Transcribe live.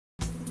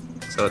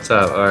So what's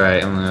up?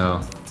 Alright, I'm gonna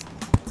go.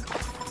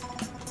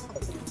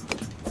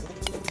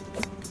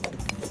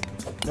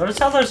 Notice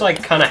how there's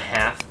like kind of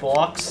half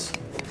blocks?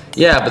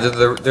 Yeah,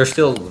 but they're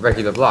still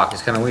regular blocks.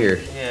 It's kind of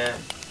weird. Yeah,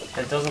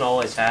 it doesn't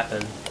always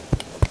happen.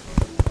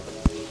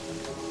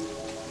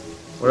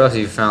 What else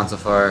have you found so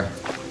far?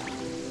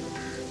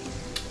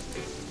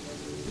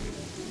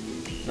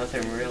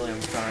 Nothing really.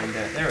 I'm trying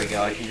to. There we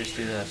go. I can just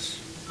do this.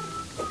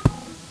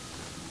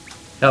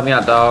 Help me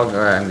out, dog.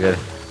 Alright, I'm good.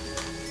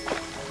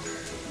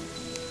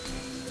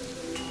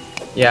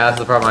 Yeah, that's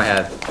the problem I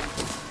had.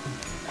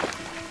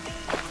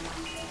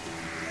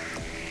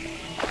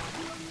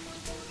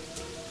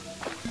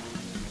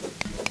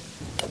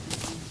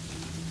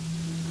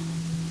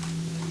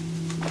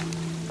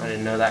 I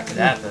didn't know that could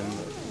happen,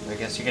 but I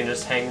guess you can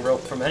just hang rope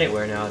from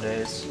anywhere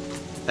nowadays.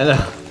 I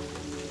know.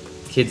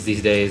 Kids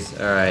these days.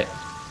 Alright.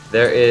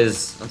 There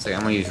is... One second,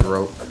 I'm gonna use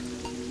rope. I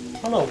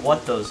don't know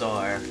what those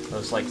are.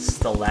 Those like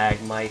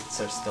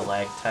stalagmites or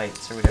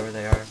stalactites or whatever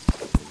they are.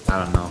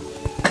 I don't know.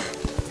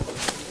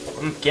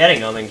 I'm getting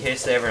them in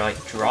case they ever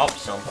like drop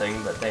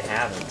something, but they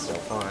haven't so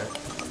far.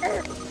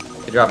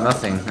 They drop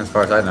nothing, as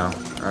far as I know.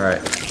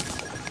 Alright.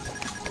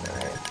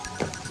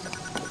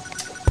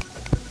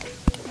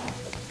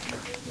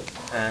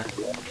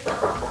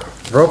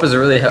 Rope is a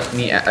really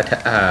neat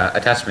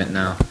attachment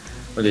now.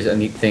 Or just a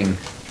neat thing.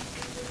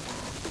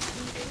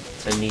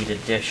 It's a neat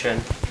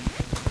addition.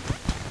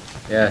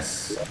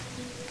 Yes.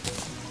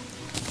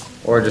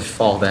 Or just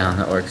fall down,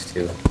 that works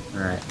too.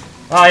 Alright.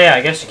 Oh yeah,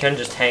 I guess you can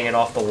just hang it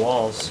off the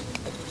walls.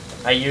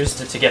 I used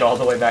it to get all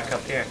the way back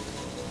up here.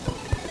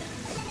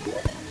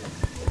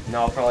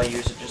 Now I'll probably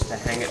use it just to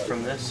hang it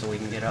from this so we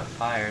can get up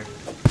higher.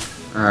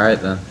 Alright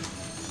then.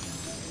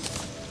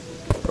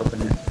 Rope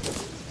in here.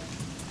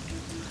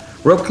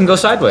 Rope can go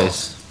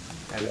sideways.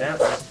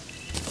 Evidently.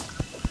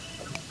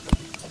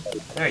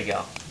 There you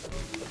go.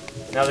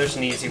 Now there's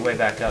an easy way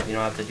back up. You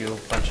don't have to do a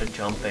bunch of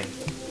jumping.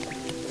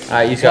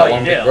 Alright, you just got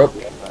one big rope?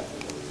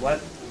 What?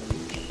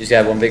 You just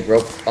got one big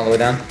rope all the way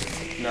down?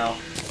 No.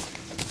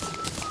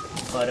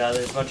 But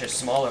there's a bunch of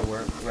smaller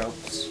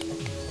ropes.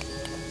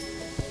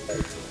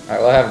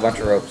 Alright, well I have a bunch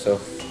of rope, so...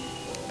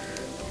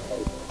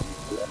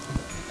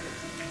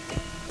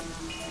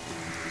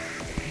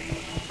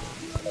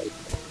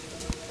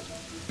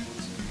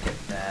 Get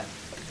that.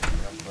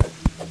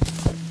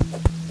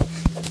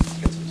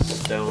 Get some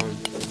stone, a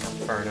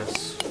furnace.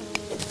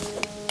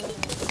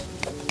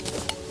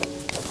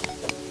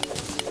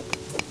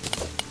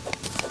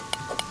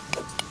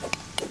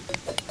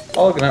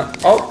 Oh, look at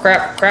that. Oh,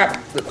 crap,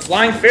 crap. The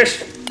flying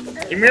fish.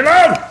 Leave me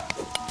alone!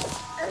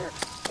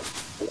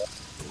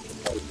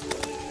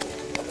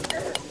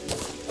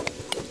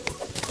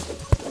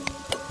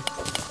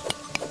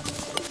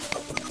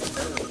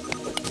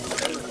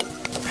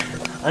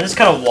 I'm just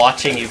kind of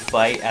watching you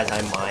fight as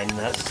I mine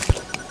this.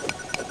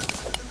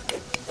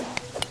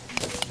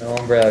 No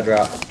umbrella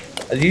drop.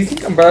 Do you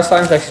think umbrella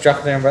slimes actually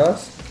drop their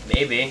umbrellas?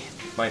 Maybe.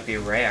 Might be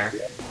rare.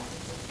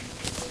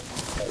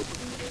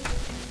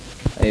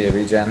 I need a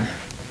regen.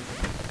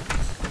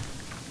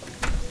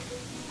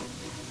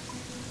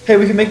 Hey,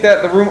 we can make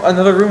that the room,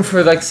 another room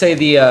for, like, say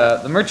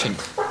the merchant.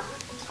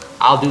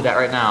 I'll do that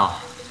right now.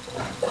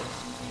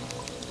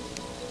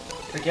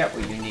 Forget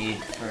what you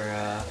need for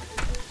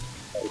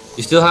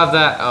You still have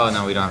that? Oh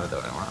no, we don't have it though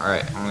anymore. All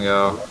right, I'm gonna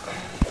go.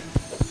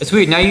 It's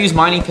weird. Now you use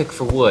mining pick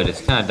for wood.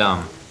 It's kind of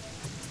dumb.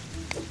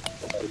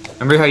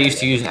 Remember how you used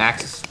to use an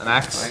axe? An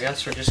axe? Well, I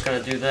guess we're just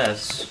gonna do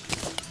this.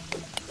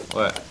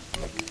 What?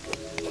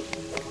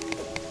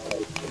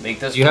 Make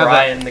this You have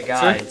Brian that? the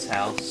Guide's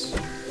house.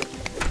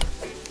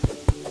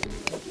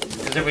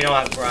 Because if we don't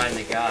have Brian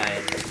the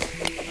Guide,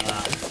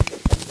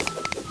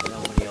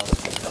 nobody else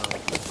can come.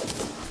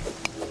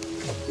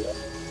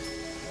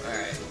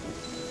 Alright.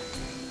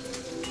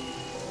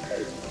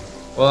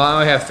 Well, I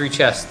only have 3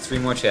 chests. 3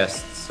 more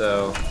chests.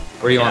 So,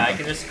 where do you want I them?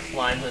 can just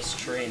climb this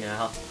tree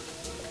now.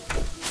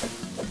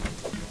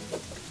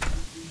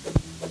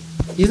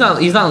 He's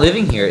not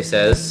living here. It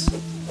says. It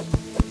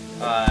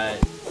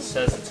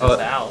says it's his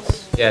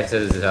house. Yeah, it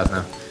says it's his house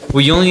now.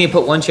 Well, you only need to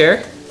put 1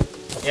 chair.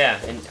 Yeah,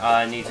 and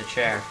needs a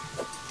chair.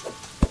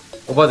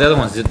 What about the other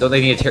ones? Don't they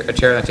need a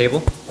chair and a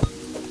table?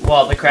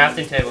 Well, the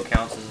crafting table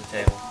counts as a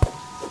table.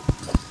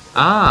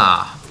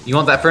 Ah, you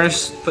want that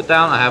furnace put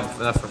down? I have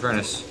enough for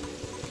furnace.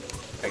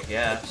 I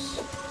guess.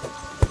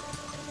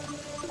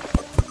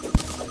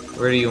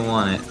 Where do you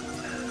want it? I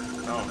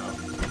don't know.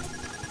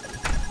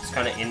 It's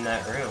kind of in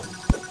that room.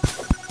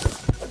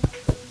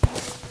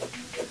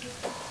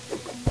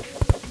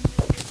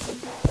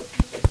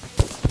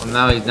 Well,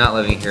 now he's not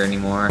living here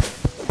anymore.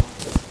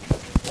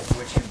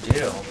 What you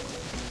do?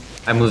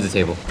 I moved the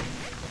table.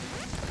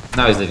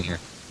 Now he's living here.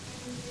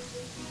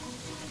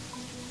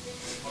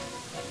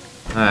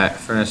 Alright,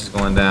 furnace is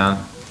going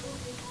down.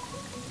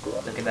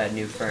 Look at that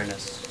new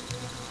furnace.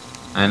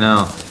 I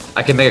know.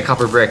 I can make a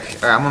copper brick.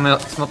 Alright, I'm gonna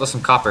smelt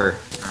some copper.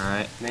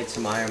 Alright. Made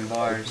some iron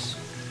bars.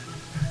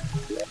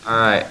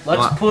 Alright.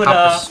 Let's put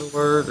copper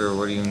sword, or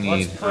what do you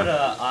need? Let's put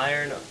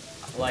iron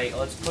like,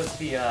 let's put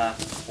the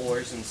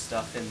ores and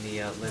stuff in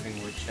the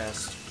living wood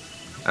chest.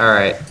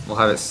 Alright, we'll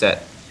have it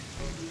set.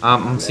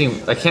 I'm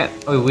seeing. I can't.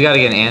 Oh, we gotta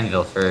get an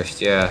anvil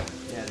first, yeah.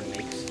 Yeah, to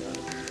make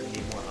stuff. We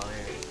need more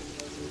iron.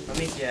 Let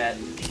me get.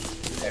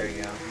 There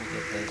you go. Let me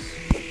get this.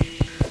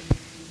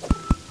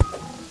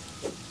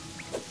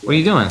 What are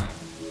you doing? I'm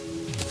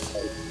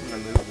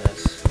gonna move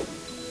this.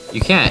 You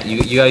can't.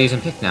 You gotta use a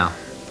pick now.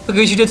 Look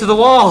what you did to the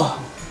wall!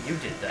 You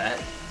did that.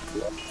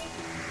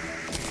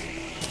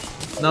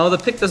 No, the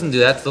pick doesn't do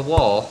that to the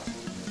wall.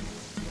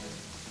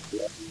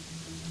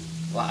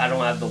 Well, I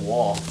don't have the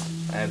wall.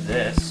 I have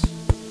this.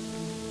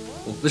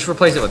 Well, just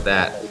replace it with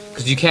that.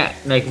 Because you can't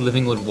make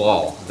living wood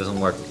wall. It doesn't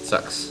work. It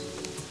sucks.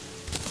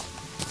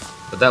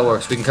 But that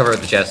works. We can cover it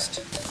with the chest.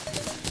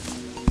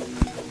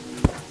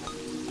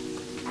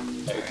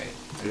 Alright.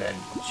 And then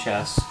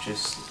chest,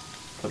 just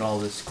put all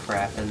this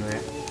crap in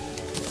there.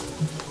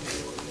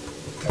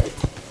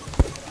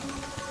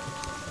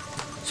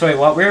 So wait,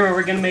 what? Where were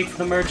we gonna make for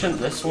the merchant?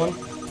 This one?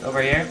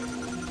 Over here?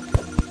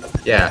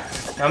 Yeah.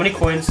 How many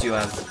coins do you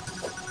have?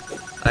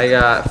 I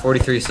got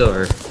 43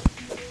 silver.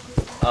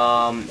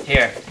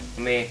 Here. Let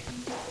me...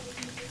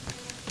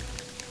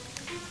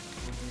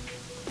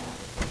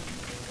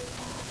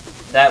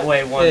 That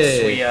way,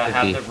 once we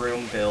have the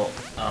room built,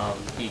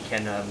 he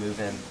can move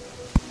in.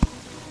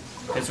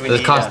 Because we Does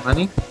need. it cost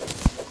money?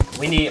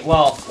 We need.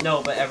 Well,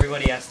 no, but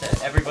everybody has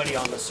to. Everybody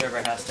on the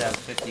server has to have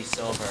 50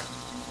 silver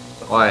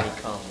before Why?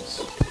 he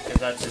comes. Because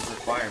that's his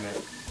requirement.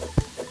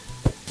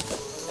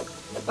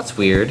 That's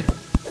weird.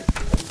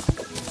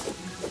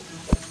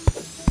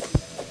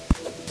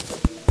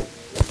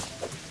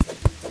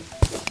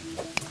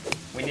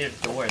 We need a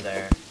door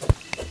there.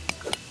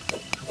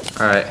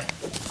 Alright.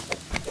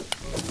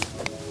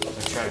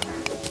 I'm trying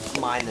to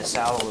mine this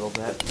out a little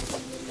bit,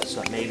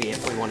 so that maybe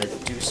if we want to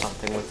do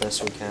something with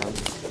this, we can.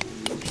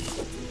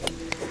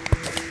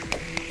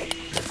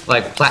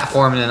 Like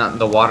platform in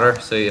the water,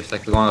 so if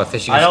like we want to go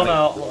fishing. I don't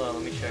know. Hold on,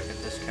 let me check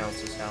if this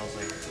counts as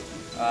housing.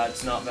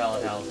 It's not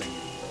valid housing.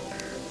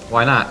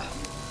 Why not?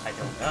 I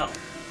don't know.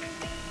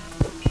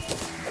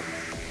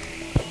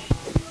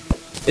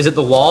 Is it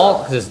the wall?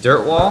 Because it's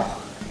dirt wall?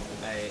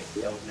 I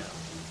don't know.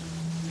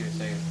 Give a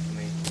second for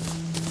me.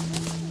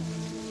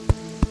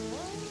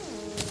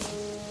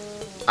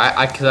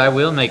 Cause I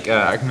will make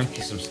I can make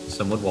you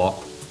some wood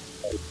wall.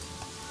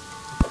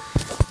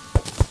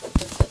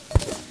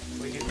 If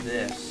we do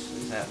this,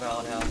 is that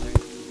valid housing?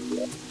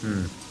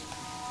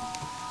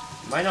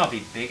 Might not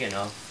be big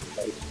enough.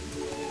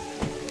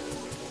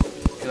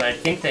 Because I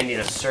think they need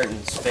a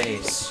certain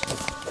space.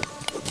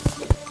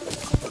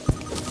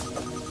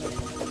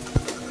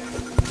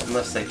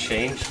 Unless they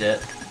changed it.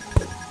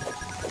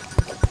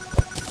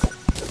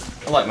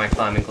 I like my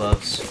climbing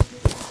gloves.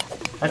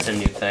 That's a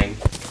new thing.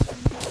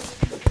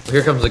 Well,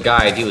 here comes a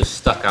guide. He was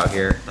stuck out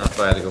here. That's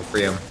why I had to go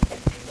free him.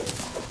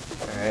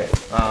 Alright,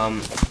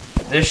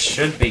 this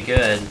should be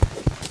good.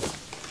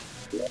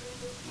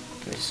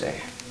 Let me see.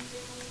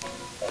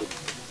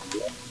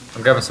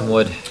 I'm grabbing some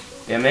wood.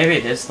 Yeah, maybe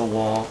it is the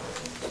wall.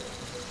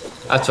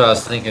 That's what I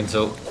was thinking.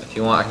 So if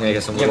you want, I can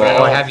make some wood Yeah, but wall. I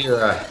Oh, I don't- have your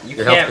You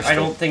your health can't, crystal. I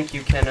don't think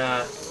you can,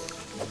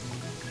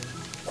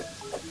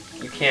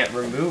 you can't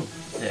remove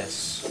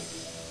this.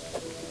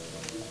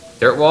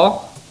 Dirt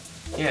wall?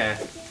 Yeah,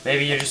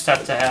 maybe you just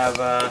have to have,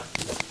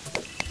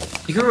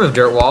 You can remove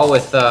dirt wall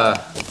with a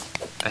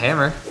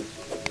hammer.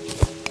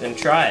 then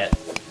try it.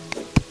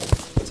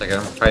 It's like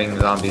I'm fighting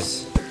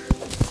zombies.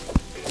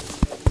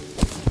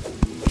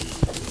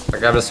 I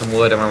grabbed us some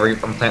wood. I'm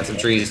gonna plant some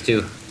trees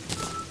too.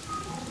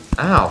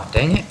 Ow!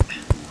 Dang it!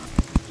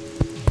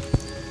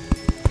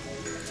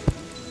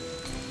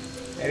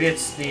 Maybe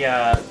it's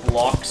the,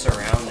 blocks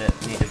around it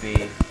need to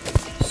be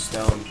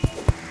stone.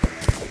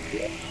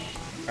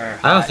 Or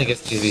I don't think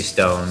it's to be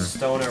stone.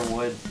 stone or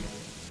wood.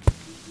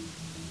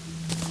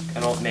 I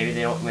don't, maybe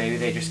they don't, maybe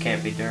they just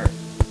can't be dirt.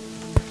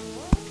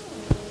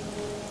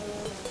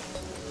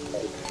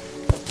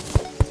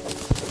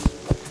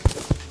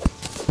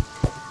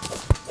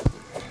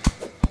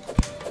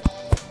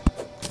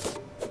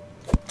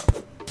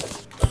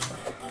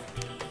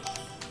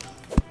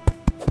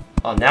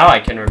 Oh, now I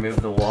can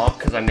remove the wall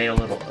because I made a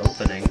little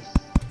opening.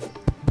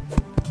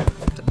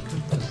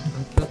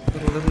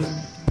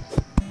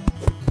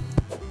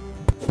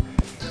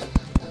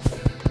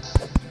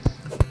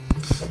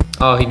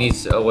 Oh, he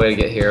needs a way to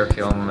get here.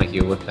 Okay, well, I'm gonna make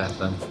you a wood path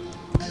then.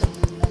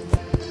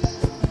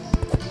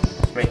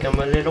 Let's make them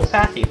a little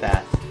pathy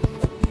path.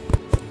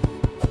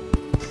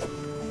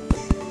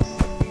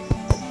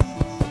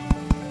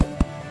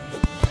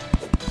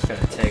 It's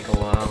gonna take a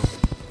while.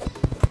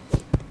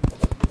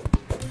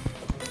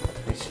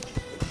 Let me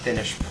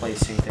finish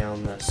placing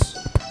down this.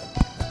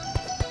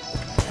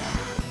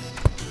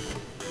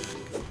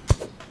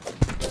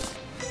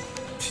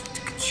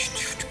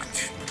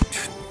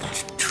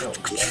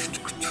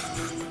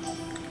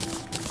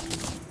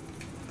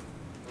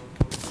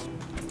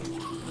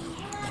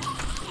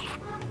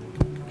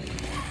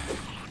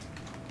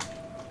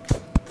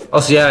 Oh,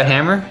 so you have a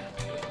hammer?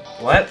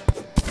 What?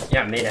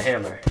 Yeah, I made a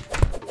hammer.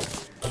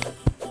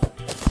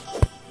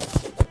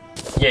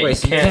 Yeah,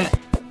 Wait, you can't.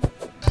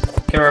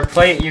 Can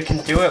replace. You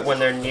can do it when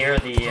they're near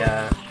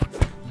the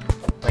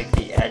like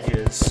the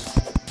edges.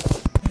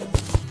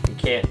 You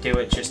can't do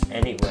it just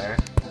anywhere.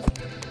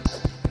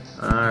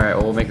 Alright,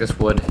 well, we'll make this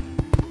wood.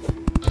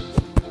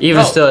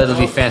 Even still, it'll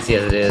be fancy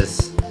as it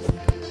is.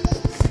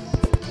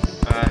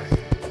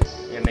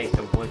 Yeah, make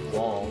the wood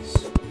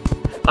walls.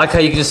 I like how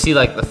you can just see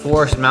like the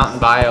forest mountain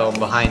biome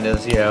behind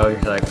us, you know,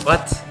 you're like,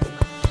 what?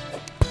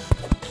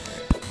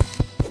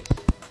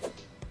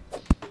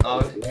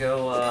 I'll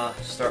go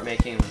start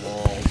making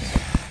walls.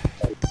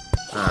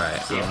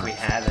 Alright. See if we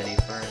have any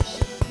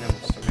first. And then we'll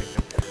start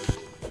making them.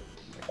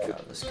 Oh my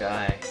god, this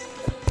guy.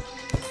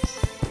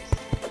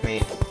 I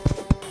mean,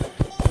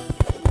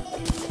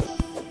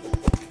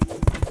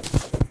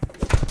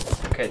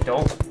 okay,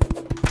 don't.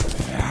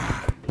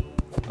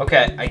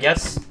 Okay, I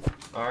guess.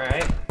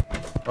 Alright.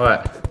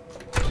 What?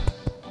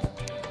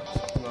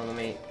 Hold on, let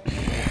me.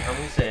 He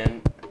comes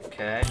in.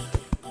 Okay.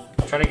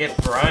 I'm trying to get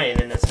Brian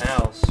in this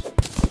house.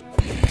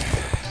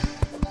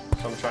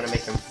 So I'm trying to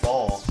make him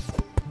fall.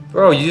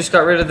 Bro, you just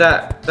got rid of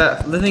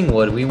that living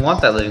wood. We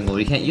want that living wood.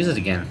 We can't use it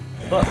again.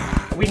 But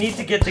we need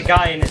to get the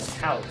guy in his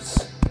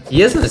house.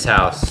 He is in his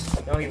house.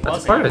 No, he That's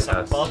wasn't. part He of his was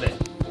house. above it.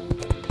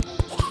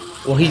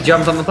 Well, he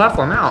jumped on the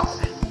platform out.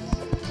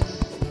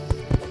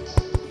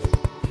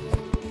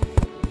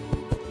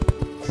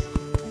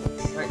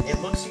 Right, it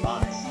looks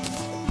fine.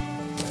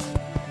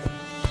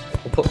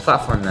 We'll put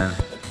platform then.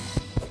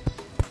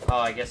 Oh,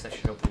 I guess I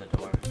should open the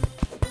door. Okay.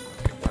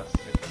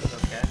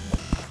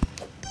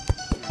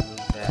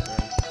 Move that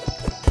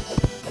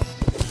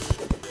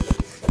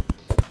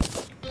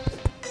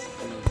then.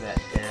 Move that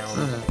down.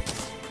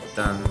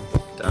 Dun,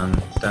 dun,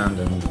 dun,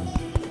 dun, dun.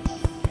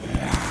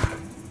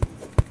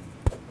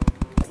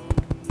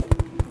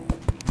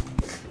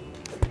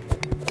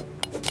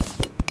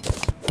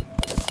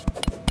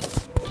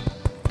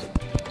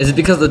 Is it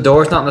because the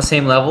door's not on the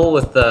same level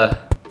with the...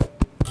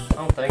 I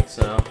don't think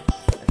so.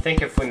 I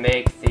think if we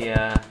make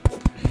the,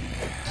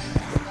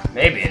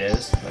 maybe it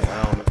is, but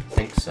I don't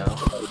think so.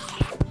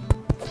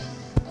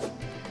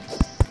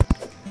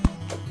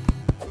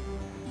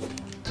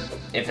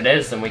 If it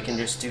is, then we can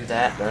just do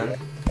that then.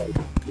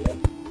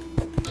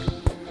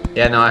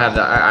 Yeah, no, I have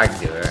that. I can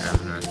do it. I'm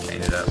gonna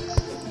change it up.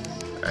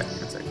 Alright,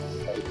 one second.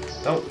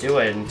 Don't do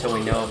it until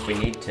we know if we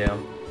need to.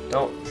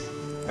 Don't.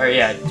 Or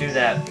yeah, do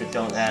that, but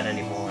don't add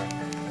any more.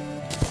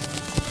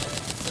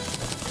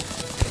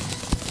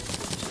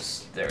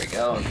 Just, there we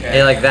go, okay.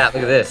 Hey, like that.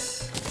 Look at this.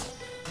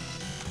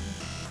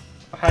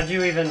 How'd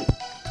you even...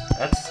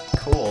 That's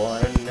cool,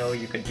 I didn't know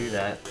you could do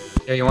that.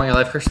 Yeah, you want your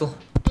life crystal?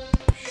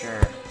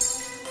 Sure.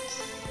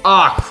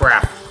 Aw,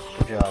 crap.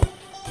 Good job.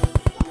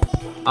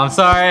 I'm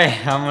sorry.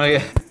 I'm gonna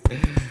get...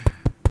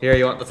 Here,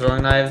 you want the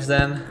throwing knives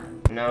then?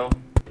 No?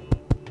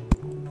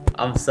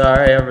 I'm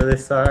sorry. I'm really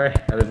sorry.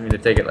 I didn't mean to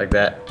take it like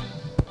that.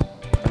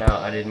 No,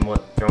 I didn't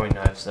want throwing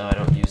knives, though. I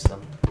don't use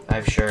them. I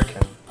have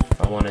shuriken,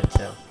 if I wanted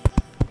to.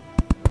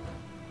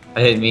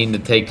 I didn't mean to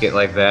take it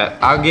like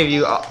that. I'll give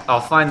you... I'll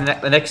find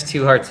the next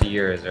 2 hearts of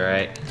yours,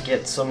 alright?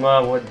 Get some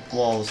wood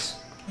walls.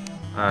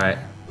 Alright.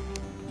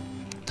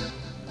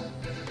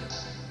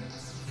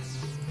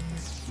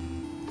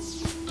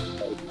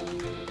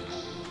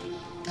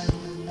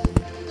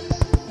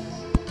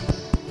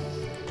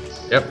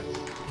 Yep.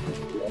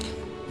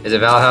 Is it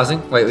valid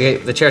housing?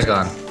 Wait, the chair's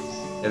gone.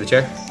 You have the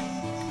chair?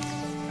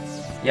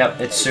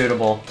 Yep, it's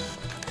suitable.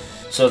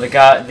 So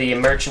the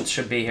merchants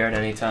should be here at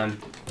any time.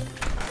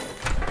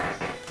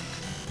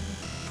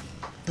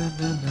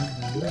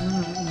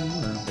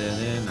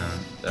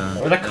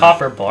 Where are the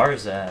copper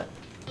bars at?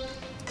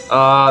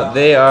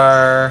 They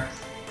are...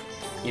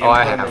 You didn't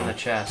I put them have in the them.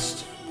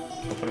 chest.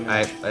 I'll put them in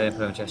I the didn't put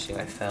them in the chest yet.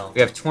 I fell.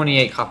 We have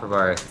 28 copper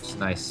bars, which is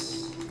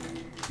nice.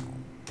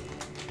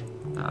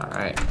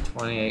 Alright,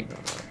 28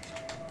 copper bars.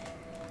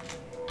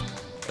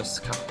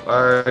 Just copper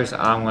bars.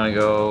 I'm gonna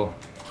go...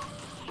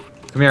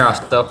 Come here,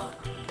 Osto.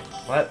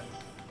 What?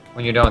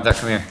 When you're done with that,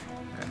 come here.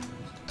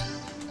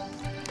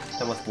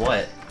 Done with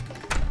what?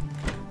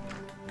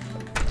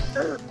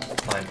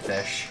 Fine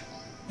fish.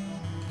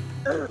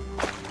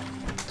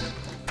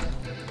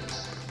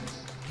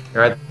 You're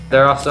right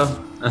there, Osto?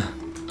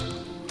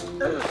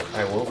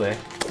 I will be.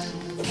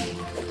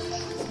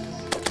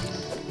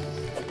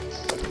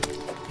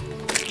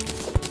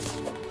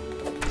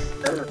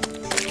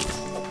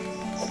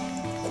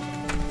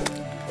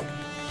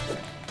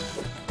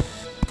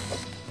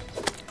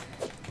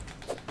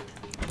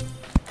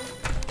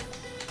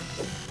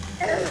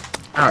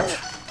 Ouch.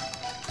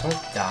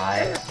 Don't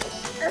die.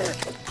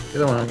 You're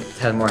the one who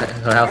had more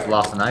health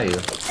loss than I do.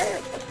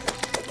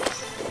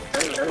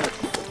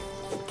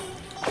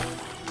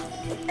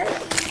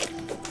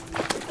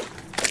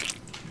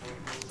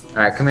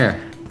 Alright, come here.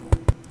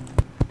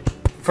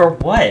 For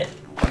what?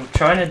 I'm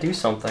trying to do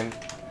something.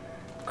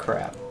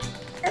 Crap.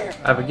 I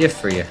have a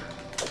gift for you.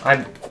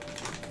 I'm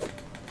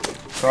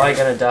probably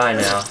gonna die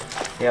now.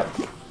 Yep.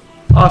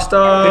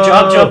 Osto! Good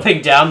job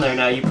jumping down there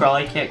now. You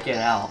probably can't get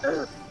out.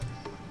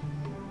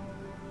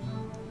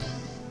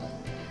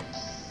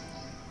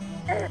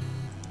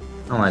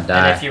 I'm gonna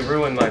die. And if you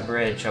ruin my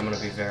bridge, I'm gonna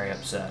be very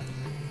upset.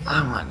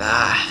 I'm gonna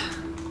die.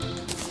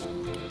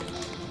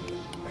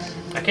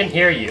 I can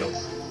hear you.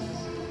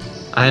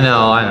 I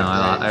know.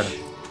 I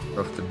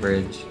broke the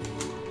bridge.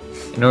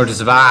 In order to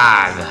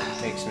survive.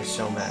 Makes me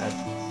so mad.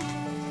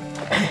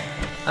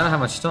 I don't have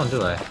much stone,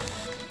 do I?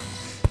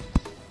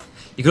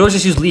 You could always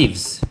just use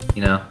leaves,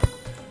 you know?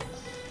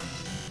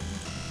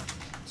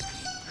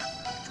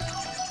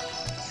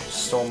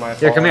 Stole my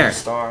Here, come fallen here.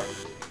 star.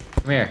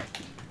 Come here.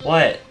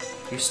 What?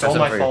 You stole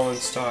my for you. fallen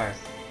star.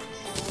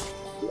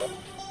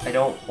 I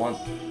don't want...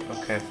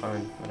 Okay,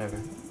 fine. Whatever.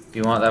 Do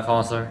you want that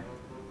fallen star?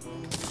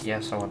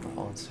 Yes, I want the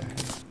fallen star.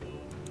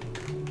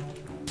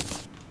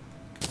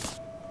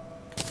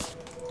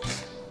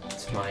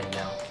 It's mine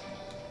now.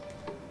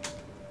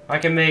 I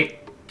can make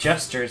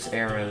Jester's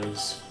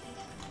arrows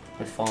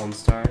with fallen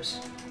stars.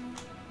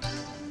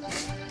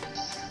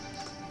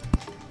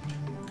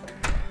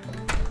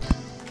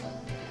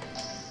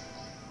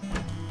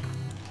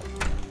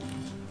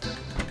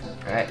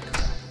 Alright.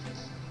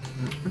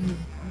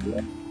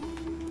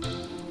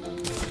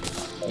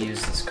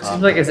 Use this copper.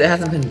 Seems like it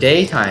hasn't been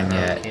daytime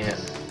yet. I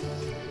can't.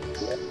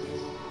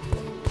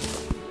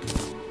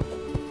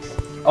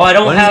 Oh, I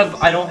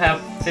don't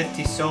have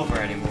 50 silver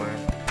anymore.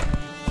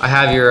 I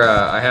have your,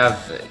 I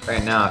have it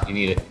right now if you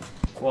need it.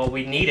 Well,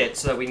 we need it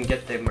so that we can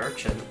get the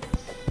merchant.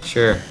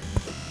 Sure.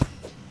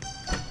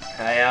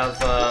 I have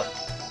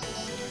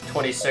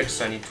 26,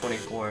 so I need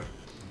 24.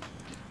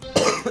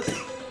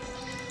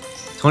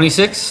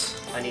 26?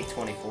 I need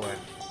 24. There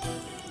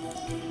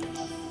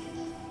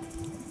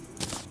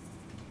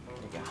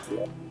you go.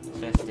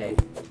 50.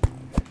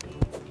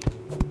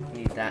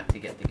 Need that to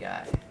get the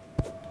guy.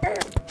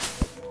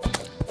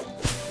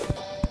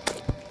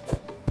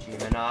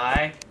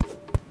 Gemini.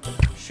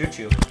 Shoot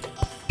you.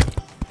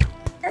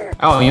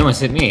 Oh, you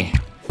almost hit me.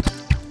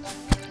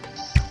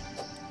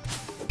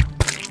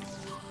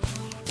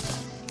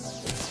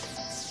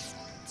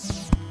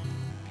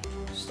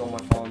 Stole my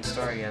fallen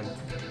star again.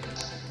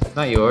 It's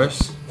not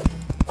yours.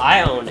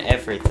 I own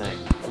everything.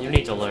 You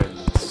need to learn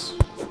this.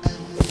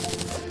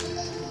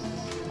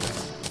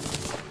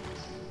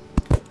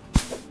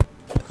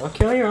 Well,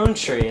 kill your own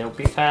tree. It'll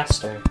be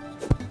faster.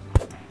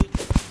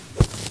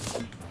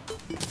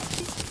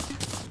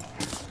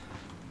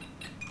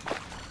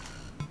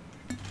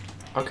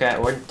 Okay,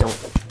 or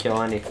don't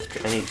kill any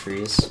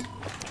trees.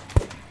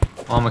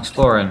 While I'm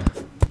exploring.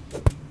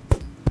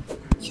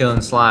 Killing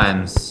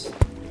slimes.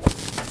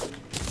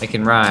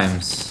 Making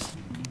rhymes.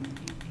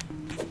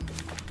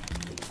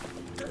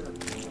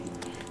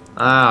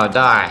 Oh,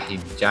 die, you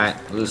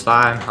giant blue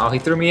slime. Oh, he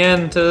threw me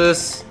into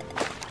this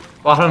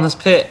bottomless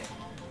pit.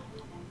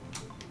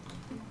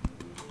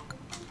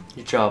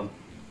 Good job.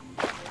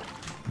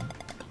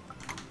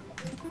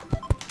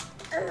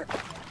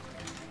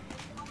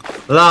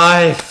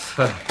 Life!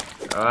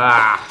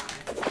 Ah.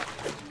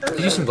 Could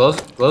use some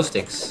glow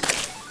sticks.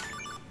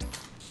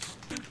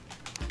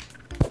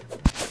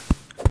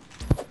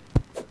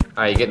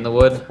 Alright, you get in the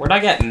wood? Where'd I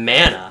get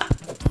mana?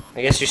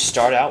 I guess you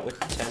start out with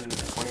 10,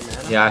 20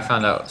 mana? Yeah, I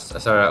found out. I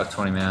started out with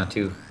 20 mana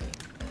too.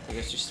 I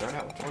guess you start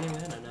out with 20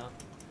 mana now.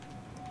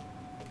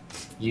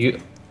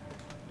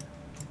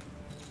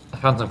 I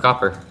found some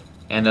copper.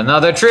 And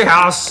another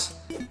treehouse!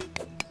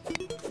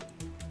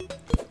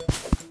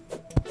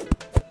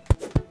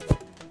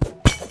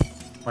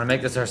 Wanna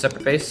make this our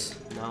separate base?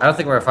 No. I don't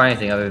think we're gonna find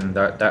anything other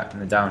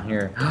than down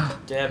here.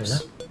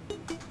 Dibs.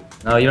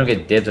 No, you don't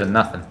get dibs or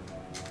nothing.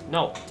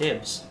 No,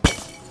 dibs.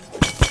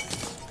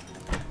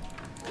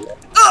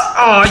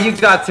 Oh, you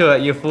got to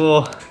it, you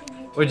fool.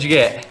 What'd you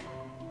get?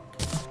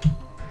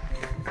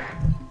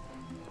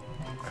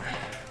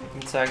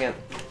 1 second.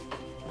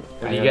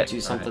 What do you I get? do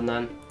something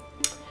then.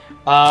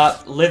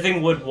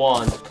 Living wood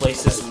wand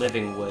places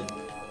living wood.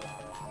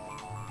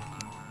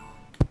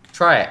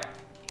 Try it.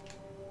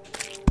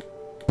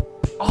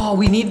 Oh,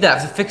 we need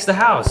that to fix the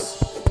house.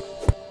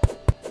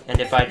 And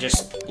if I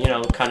just, you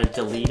know, kind of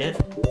delete it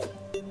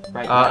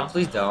right now.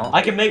 Please don't.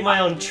 I can make my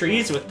own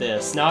trees with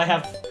this. Now I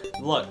have,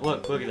 look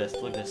at this,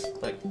 look at this,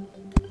 look.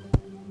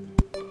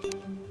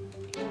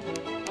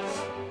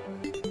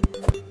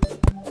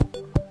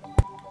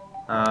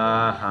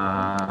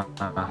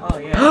 Oh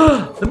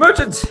yeah. The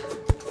merchant!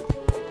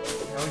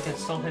 Now we can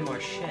sell him more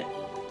shit.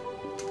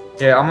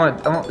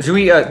 Yeah, should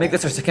we make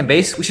this our second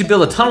base? We should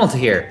build a tunnel to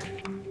here.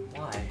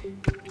 Why?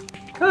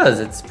 Cause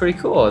it's pretty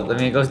cool. I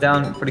mean, it goes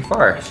down pretty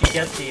far. You should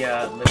get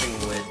the living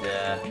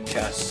wood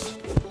chest.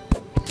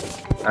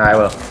 Alright,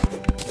 well.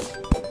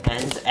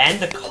 And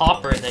the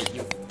copper that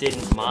you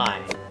didn't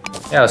mine.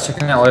 Yeah, I was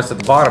checking out what's at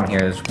the bottom here.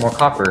 There's more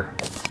copper.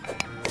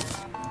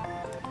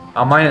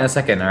 I'll mine it in a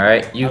second,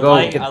 alright? You go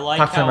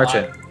talk to the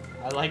merchant.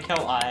 I like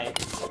how I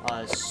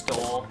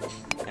stole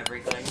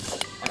everything.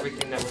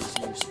 Everything that was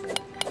useful.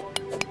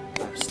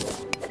 I've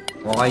stolen.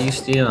 Why are you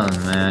stealing,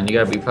 man? You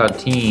gotta be part of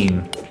the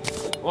team.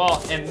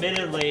 Well,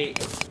 admittedly,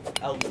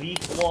 a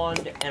leaf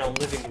wand and a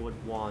living wood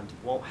wand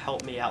won't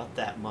help me out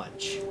that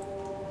much.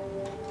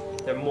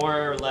 They're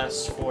more or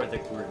less for the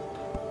group.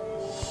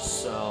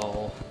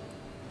 So...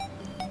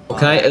 Well,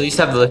 can I at least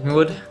have the living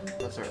wood?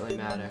 Doesn't really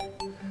matter.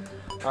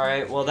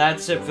 Alright, well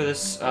that's it for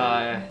this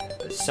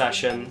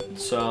session,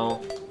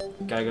 so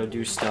gotta go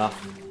do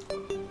stuff.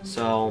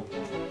 So,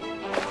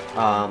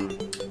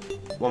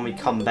 when we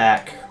come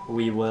back,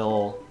 we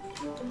will,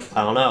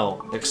 I don't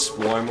know,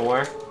 explore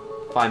more,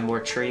 find more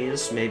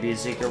trees, maybe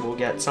Ezekiel will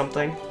get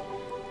something.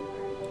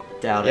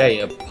 Doubt it.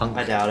 Yeah, punk.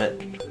 I doubt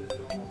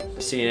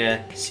it. See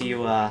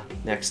you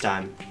next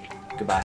time. Goodbye.